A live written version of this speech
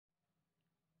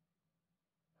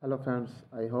Hello friends,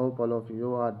 I hope all of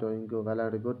you are doing well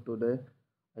and good today.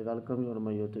 I welcome you on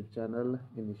my YouTube channel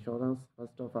in insurance.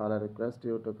 First of all, I request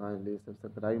you to kindly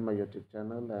subscribe my YouTube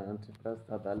channel and press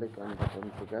the bell icon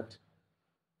button to get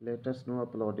latest new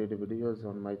uploaded videos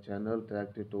on my channel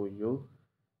directly to you.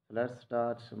 So let's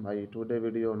start my today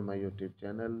video on my YouTube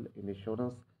channel in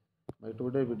insurance. My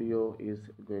today video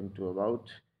is going to about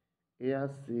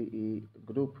ASCE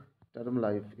group term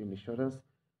life insurance.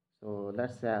 So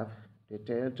let's have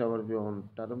detailed overview on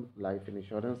term life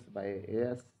insurance by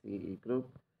ASCE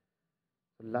group.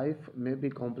 Life may be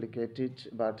complicated,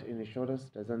 but insurance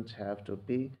doesn't have to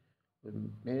be. We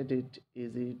made it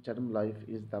easy. Term life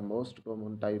is the most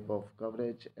common type of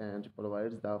coverage and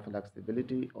provides the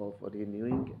flexibility of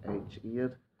renewing each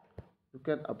year. You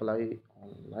can apply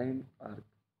online or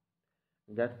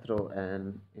get through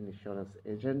an insurance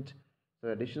agent. So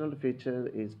additional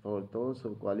feature is for those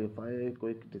who qualify.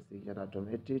 Quick decision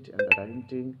automated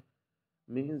underwriting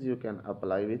means you can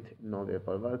apply with no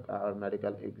paperwork or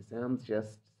medical exams,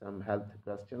 just some health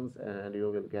questions, and you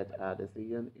will get a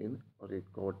decision in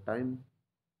record time.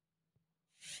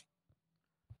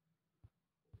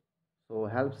 So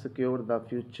help secure the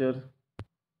future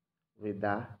with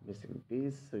the missing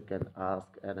piece. So you can ask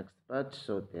an expert,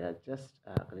 so they are just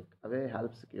a click away.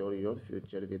 Help secure your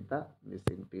future with the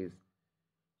missing piece.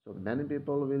 So many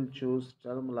people will choose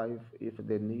term life if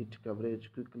they need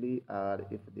coverage quickly or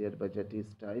if their budget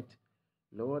is tight.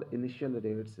 Lower initial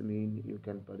rates mean you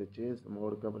can purchase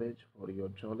more coverage for your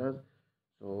dollar.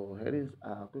 So here is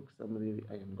a quick summary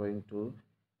I am going to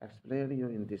explain you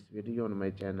in this video on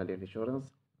my channel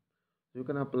insurance. You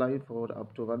can apply for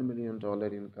up to $1 million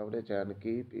in coverage and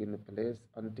keep in place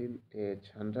until age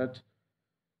 100.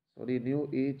 So renew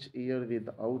each year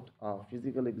without a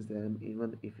physical exam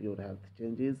even if your health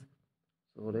changes.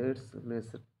 So rates may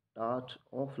start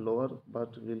off lower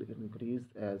but will increase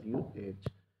as you age.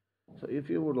 So if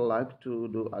you would like to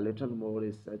do a little more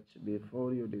research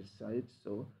before you decide,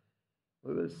 so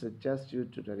we will suggest you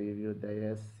to review the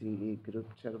ASCE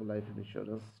group term life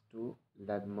insurance to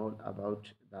learn more about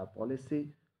the policy.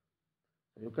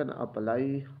 You can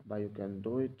apply, but you can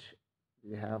do it.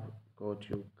 We have got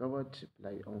you covered.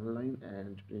 Apply online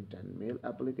and print and mail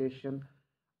application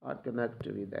or connect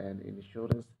with an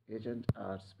insurance agent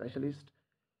or specialist.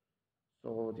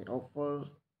 So the offer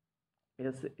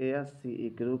is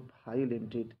ASCE Group High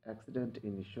Limited Accident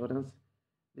Insurance.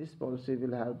 This policy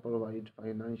will help provide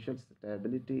financial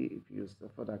stability if you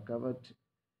suffer a covered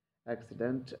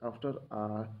accident after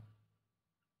a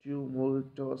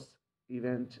tumultuous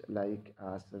event like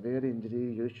a severe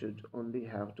injury. You should only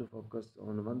have to focus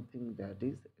on one thing, that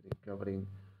is recovering.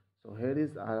 So here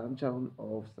is a rundown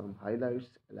of some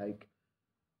highlights, like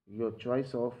your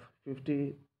choice of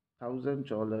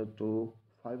 $50,000 to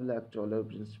 $5 lakh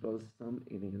principal sum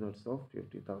in units of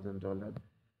 $50,000,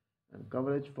 and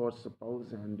coverage for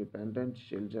spouse and dependent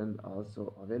children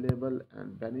also available,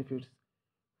 and benefits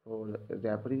for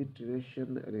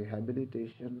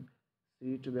rehabilitation,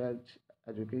 seatbelt,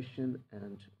 education,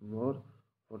 and more.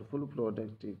 For full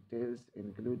product details,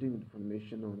 including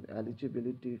information on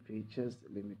eligibility, features,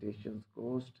 limitations,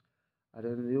 cost,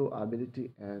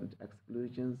 renewability, and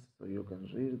exclusions, so you can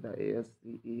read the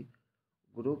ASCE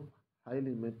Group High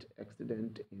Limit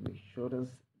Accident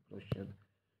Insurance brochure.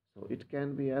 So it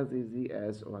can be as easy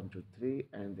as 1 2 3,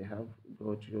 and they have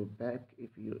got your back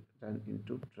if you run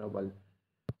into trouble.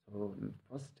 So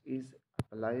first is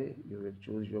apply. You will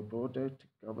choose your product,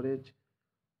 coverage,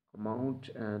 amount,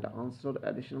 and answer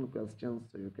additional questions.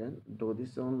 So you can do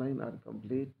this online or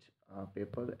complete a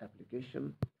paper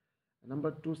application.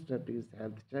 Number two step is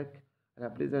health check.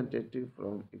 Representative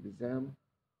from exam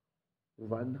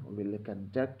one will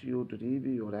contact you to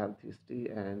review your health history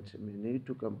and may need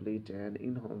to complete an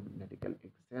in-home medical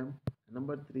exam.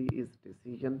 Number three is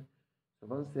decision. So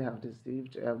once they have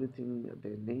received everything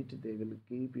they need, they will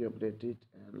keep you updated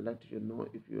and let you know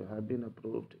if you have been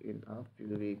approved in a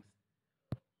few weeks.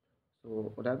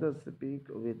 So rather speak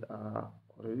with a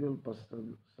real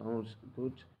person sounds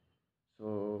good.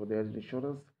 So their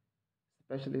insurance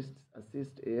specialists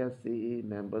assist ASCE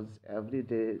members every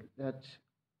day. Let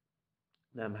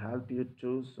them help you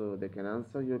too, so they can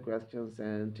answer your questions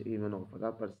and even offer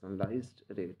a personalized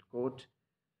rate quote.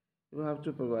 You have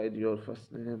to provide your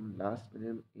first name, last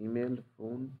name, email,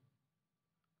 phone,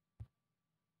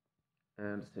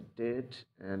 and state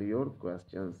and your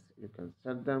questions. You can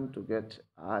set them to get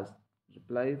as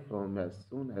reply from as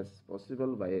soon as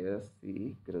possible by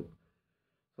ASCE group.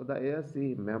 So the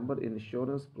ASCE member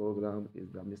insurance program is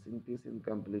the missing piece in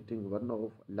completing one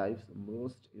of life's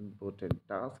most important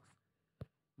tasks.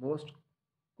 Most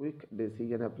Quick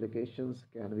decision applications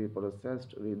can be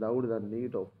processed without the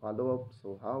need of follow-up.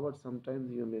 So, however,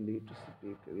 sometimes you may need to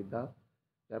speak with the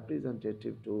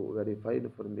representative to verify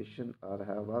information or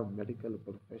have a medical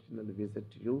professional visit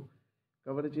you.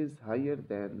 Coverage is higher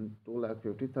than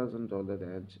 $250,000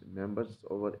 and members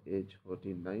over age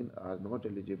 49 are not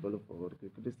eligible for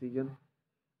quick decision.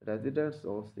 Residents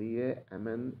of CA,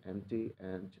 MN, MT,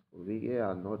 and VA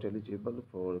are not eligible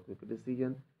for quick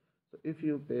decision. So if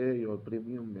you pay your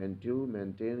premium and you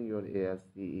maintain your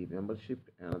ASCE membership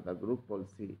and the group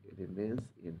policy remains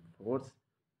in force.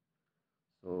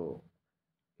 So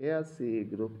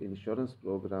ASCE Group Insurance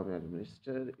Program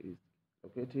Administrator is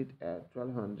located at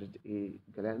 1200 A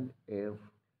Grand Ave,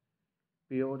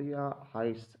 Peoria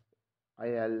Heights,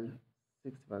 IL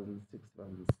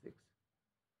 61616.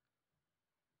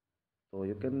 So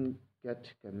you can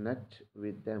get connect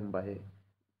with them by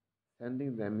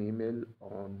sending them email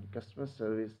on customer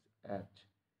service at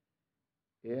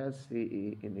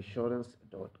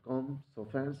asceinsurance.com. So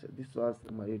friends, this was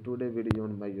my today video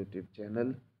on my YouTube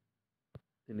channel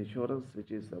insurance,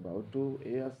 which is about to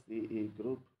ASCE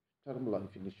Group term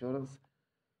life insurance.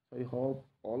 So I hope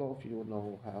all of you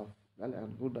now have well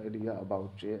and good idea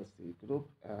about ASCE Group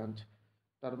and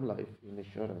term life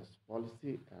insurance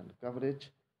policy and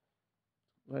coverage.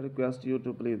 I request you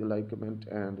to please like, comment,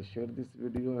 and share this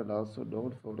video, and also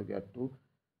don't forget to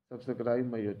subscribe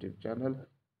my YouTube channel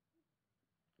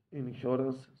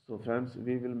Insurance. So, friends,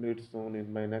 we will meet soon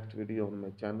in my next video on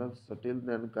my channel. So, till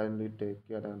then, kindly take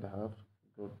care and have a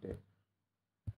good day.